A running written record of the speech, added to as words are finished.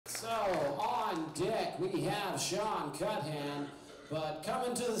on deck, we have Sean Cuthand, but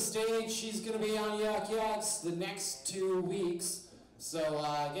coming to the stage, she's going to be on Yuk Yuk's the next 2 weeks, so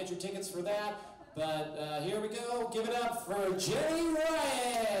get your tickets for that. But here we go, give it up for Jenny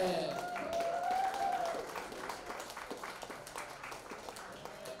Ryan!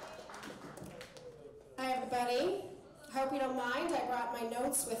 Hi everybody, hope you don't mind. I brought my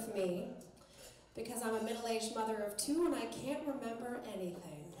notes with me because I'm a middle-aged mother of 2 and I can't remember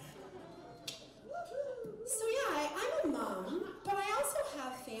anything. So yeah, I'm a mom, but I also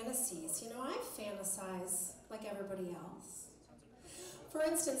have fantasies. You know, I fantasize like everybody else. For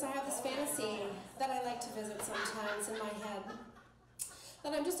instance, I have this fantasy that I like to visit sometimes in my head.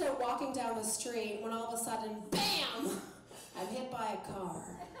 That I'm just out walking down the street when all of a sudden, BAM! I'm hit by a car.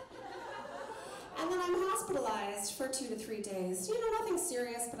 And then I'm hospitalized for 2 to 3 days. You know, nothing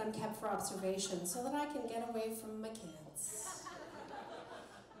serious, but I'm kept for observation so that I can get away from my kids.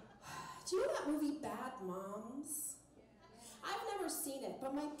 Do you know that movie Bad Moms? I've never seen it,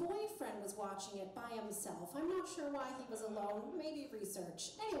 but my boyfriend was watching it by himself. I'm not sure why he was alone, maybe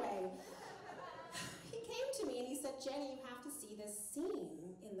research. Anyway, he came to me and he said, Jenny, you have to see this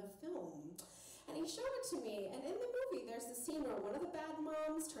scene in the film. And he showed it to me, and in the movie there's this scene where one of the bad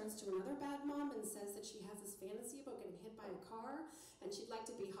moms turns to another bad mom and says that she has this fantasy about getting hit by a car, and she'd like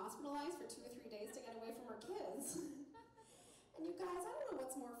to be hospitalized for 2 or 3 days to get away from her kids. And you guys, I don't know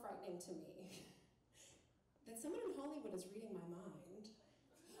what's more frightening to me. That someone in Hollywood is reading my mind,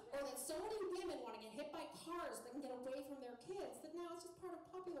 or that so many women want to get hit by cars so they can get away from their kids, that now it's just part of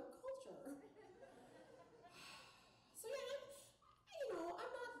popular culture. So yeah, you know,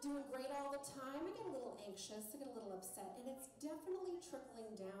 I'm not doing great all the time. I get a little anxious, I get a little upset, and it's definitely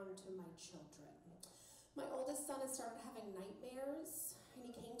trickling down to my children. My oldest son has started having nightmares, and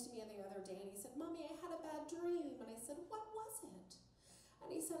he came to me the other day and he said, Mommy, I had a bad dream. And I said, what was it?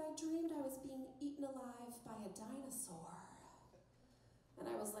 And he said, I dreamed I was being eaten alive by a dinosaur. And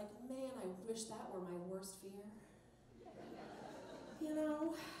I was like, man, I wish that were my worst fear. You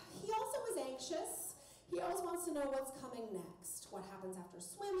know, he also was anxious. He always wants to know what's coming next. What happens after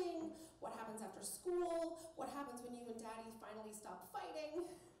swimming? What happens after school? What happens when you and Daddy finally stop fighting?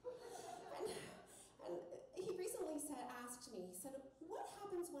 And he recently asked me, he said, what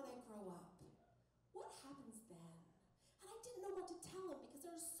happens when I grow up? What happens then? And I didn't know what to tell him because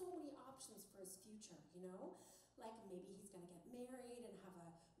there's so many options for his future, you know? Like maybe he's gonna get married and have a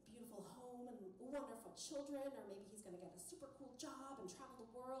beautiful home and wonderful children, or maybe he's gonna get a super cool job and travel the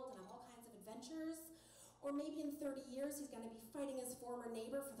world and have all kinds of adventures. Or maybe in 30 years he's gonna be fighting his former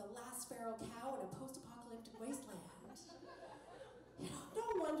neighbor for the last feral cow in a post-apocalyptic wasteland. You know,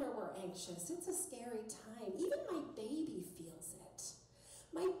 no wonder we're anxious. It's a scary time. Even my baby feels it.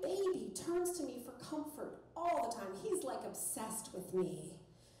 My baby turns to me for comfort all the time. He's like obsessed with me.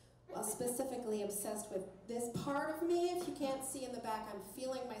 Well, specifically obsessed with this part of me. If you can't see in the back, I'm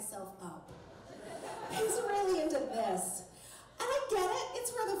feeling myself up. He's really into this. And I get it,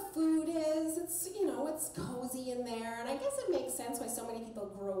 it's where the food is, it's, you know, it's cozy in there, and I guess it makes sense why so many people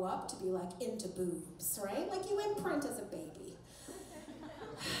grow up to be like into boobs, right? Like you imprint as a baby.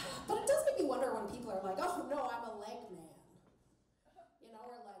 But it does make me wonder when people are like, oh no, I'm a leg man. You know,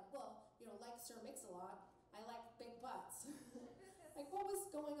 or like, well, you know, like Sir Mix-a-Lot, I like big butts. Like what was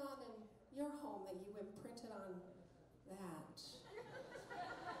going on in your home that you imprinted on that?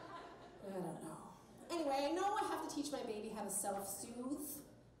 I don't know. Anyway, I know I have to teach my baby how to self-soothe.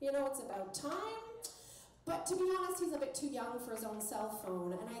 You know, it's about time. But to be honest, he's a bit too young for his own cell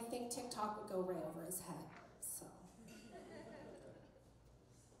phone, and I think TikTok would go right over his head, so.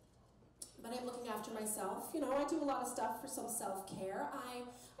 But I'm looking after myself. You know, I do a lot of stuff for some self-care. I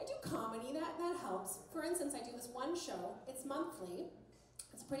do comedy, that helps. For instance, I do this one show, it's monthly.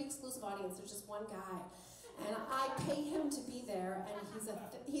 It's a pretty exclusive audience, there's just one guy. And I pay him to be there, and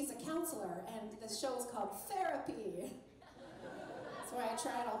he's a counselor, and the show is called Therapy. That's where I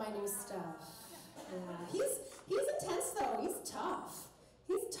tried all my new stuff. He's intense though, he's tough.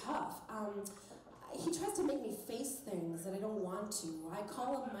 He's tough. He tries to make me face things that I don't want to. I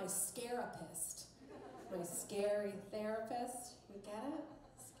call him my scarapist. My scary therapist. You get it?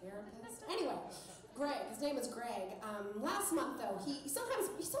 Scarapist? Anyway, Greg, his name is Greg. Last month though, he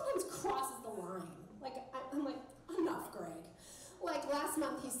sometimes crosses the line. Like, I'm like, enough, Greg. Like, last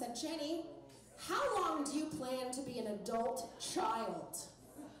month he said, Jenny, how long do you plan to be an adult child?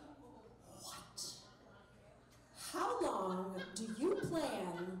 What? How long do you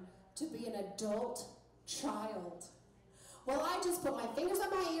plan to be an adult child? Well, I just put my fingers on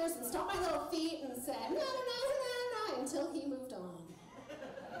my ears and stomped my little feet and said, no, no, no, no, no, until he moved on.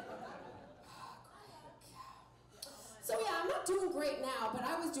 So So yeah, I'm not doing great now, but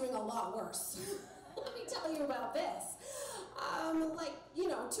I was doing a lot worse. Let me tell you about this.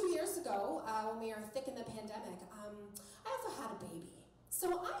 2 years ago, when we were thick in the pandemic, I also had a baby.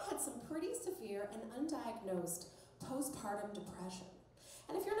 So I had some pretty severe and undiagnosed postpartum depression.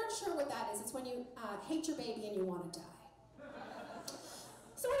 And if you're not sure what that is, it's when you hate your baby and you want to die.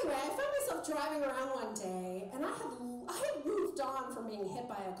 So anyway, I found myself driving around one day, and I had moved on from being hit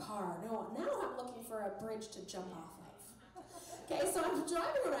by a car. No, now I'm looking for a bridge to jump off of. Okay, so I'm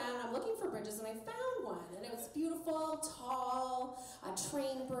driving around, I'm looking for bridges, and I found one, and it was beautiful, tall, a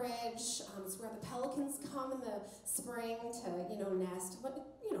train bridge. It's where the pelicans come in the spring to, nest, but,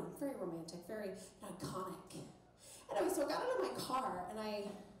 very romantic, very iconic. Anyway, so I got out of my car, and I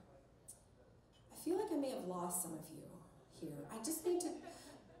feel like I may have lost some of you here. I just need to,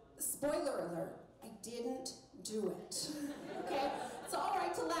 spoiler alert, I didn't do it, okay? It's all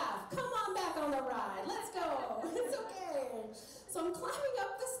right to laugh. Come on back on the ride. Let's go. It's okay. So I'm climbing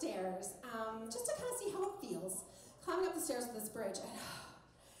up the stairs, just to kind of see how it feels. Climbing up the stairs of this bridge, and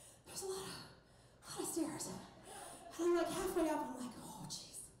there's a lot of stairs. And I'm like halfway up, I'm like, oh,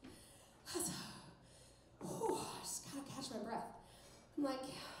 jeez. I just gotta catch my breath. I'm like,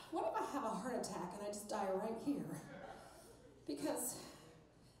 what if I have a heart attack and I just die right here? Because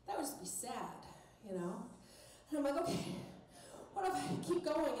that would just be sad, And I'm like, okay, what if I keep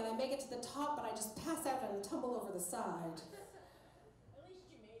going and I make it to the top, but I just pass out and tumble over the side?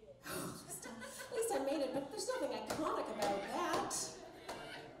 At least you made it. At least I made it, but there's nothing iconic about that. So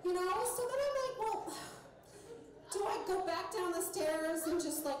then I'm like, well, do I go back down the stairs and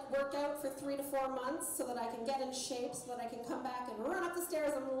just work out for 3 to 4 months so that I can get in shape, so that I can come back and run up the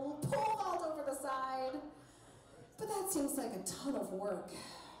stairs and pole vault over the side? But that seems like a ton of work.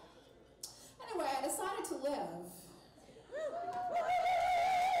 Anyway, I decided to live.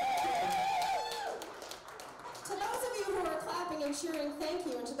 To those of you who are clapping and cheering, thank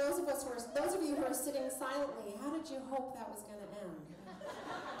you. And to those of you who are sitting silently, how did you hope that was going to end?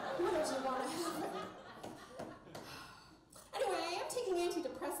 What did you want to happen? Anyway, I am taking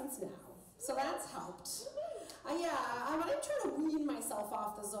antidepressants now, so that's helped. I'm trying to wean myself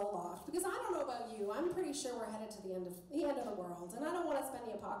off the Zoloft, because I don't know about you, I'm pretty sure we're headed to the end of the world, and I don't want to spend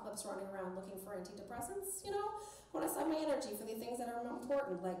the apocalypse running around looking for antidepressants, I want to save my energy for the things that are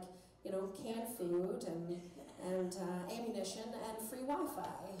important, like, canned food and ammunition and free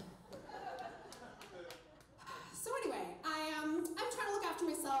Wi-Fi. So anyway, I'm trying to look after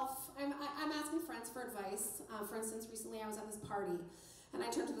myself. I'm asking friends for advice. For instance, recently I was at this party, and I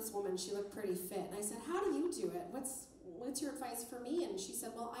turned to this woman. She looked pretty fit, and I said, "How do you do it? What's your advice for me?" And she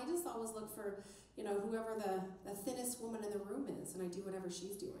said, "Well, I just always look for, whoever the thinnest woman in the room is, and I do whatever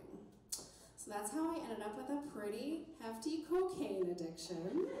she's doing." So that's how I ended up with a pretty hefty cocaine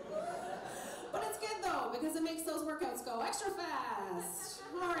addiction. But it's good though, because it makes those workouts go extra fast.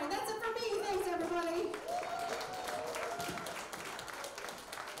 All right.